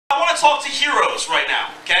want to talk to heroes right now,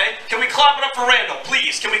 okay? Can we clap it up for Randall,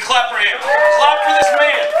 please? Can we clap for him? Clap for this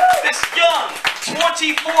man, this young,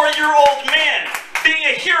 24-year-old man, being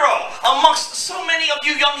a hero amongst so many of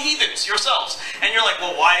you young heathens yourselves. And you're like,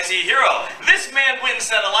 well, why is he a hero? This man went and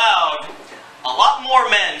said aloud, a lot more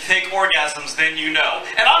men fake orgasms than you know.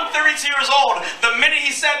 And I'm 32 years old. The minute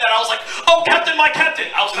he said that, I was like, oh, Captain, my Captain.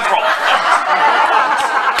 I was enthralled.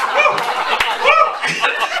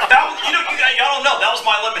 Y'all don't know. That was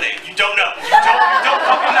my lemonade. You don't know. You don't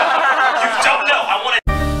fucking know. You don't know. I want to.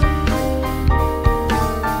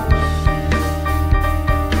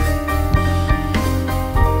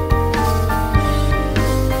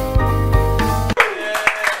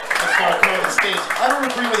 I don't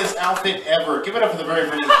agree with this outfit ever. Give it up for the very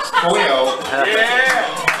first Setoiyo. Yeah.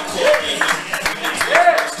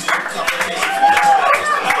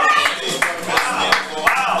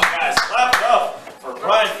 Wow, guys, clap it up for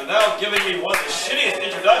Brian Fennell giving me one of the shittiest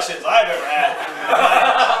introductions I've ever had in my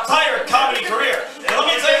entire comedy career. And let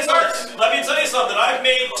me tell you something. I've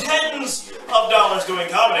made tens of dollars doing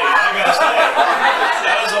comedy. I gotta say,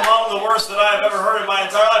 that is among the worst that I've ever heard in my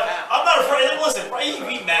entire life. I'm not afraid. Listen, he'd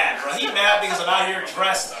be mad, bro. He's mad because I'm out here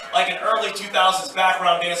dressed like an early 2000s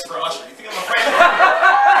background dancer for Usher. You think I'm afraid of him?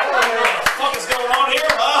 I don't know what the fuck is going on here.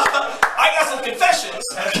 I got some confessions,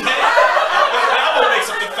 okay? I'm gonna make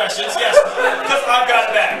some confessions, yes. Because I've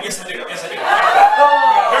got it bad. Yes, I do. Yes, I do.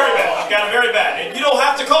 Very bad. I've got it very bad. And you don't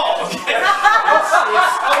have to call, okay? It's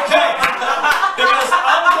okay. Because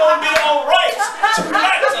I'm going to be alright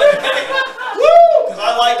tonight, okay? Woo! Because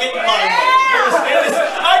I like it my way. You understand?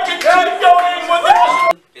 I can keep going with it.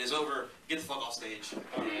 It is over. Get the fuck off stage.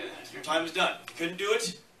 Your time is done. You couldn't do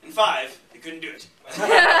it in 5. You couldn't do it. It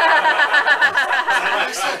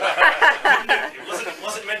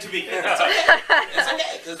wasn't meant to be. It's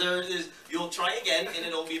okay, because you'll try again and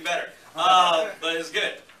it'll be better. But it's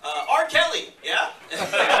good. R. Kelly, yeah? Yeah,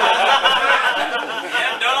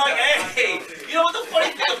 no, like, hey, you know what the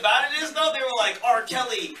funny thing about it is, though? They were like, R.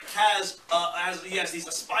 Kelly he has these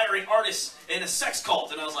aspiring artists in a sex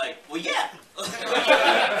cult, and I was like, well, yeah. Well,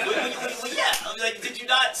 yeah. I was like, did you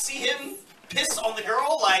not see him piss on the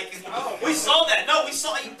girl? Like, we saw that. No, we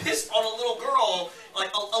saw he pissed on a little girl.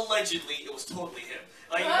 Like, allegedly, it was totally him.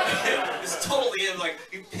 Like, it's totally him. Like,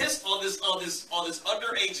 he pissed on this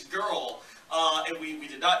underage girl. And we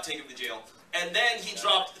did not take him to jail. And then he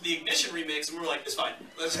dropped the Ignition remix, and we were like, it's fine.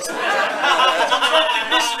 Let's just... He dropped the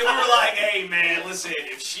Ignition, and we were like, hey, man, listen,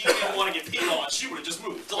 if she didn't want to get peed on, she would have just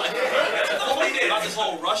moved. Like, that's all we did. About this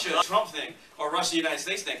whole Russia-Trump thing, or Russia-United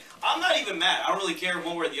States thing. I'm not even mad. I don't really care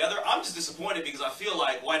one way or the other. I'm just disappointed because I feel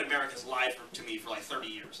like white America's lied to me for like 30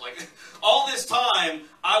 years. Like, all this time,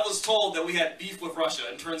 I was told that we had beef with Russia,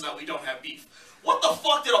 and turns out we don't have beef. What the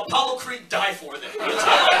fuck did Apollo Creed die for then? Like,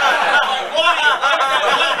 why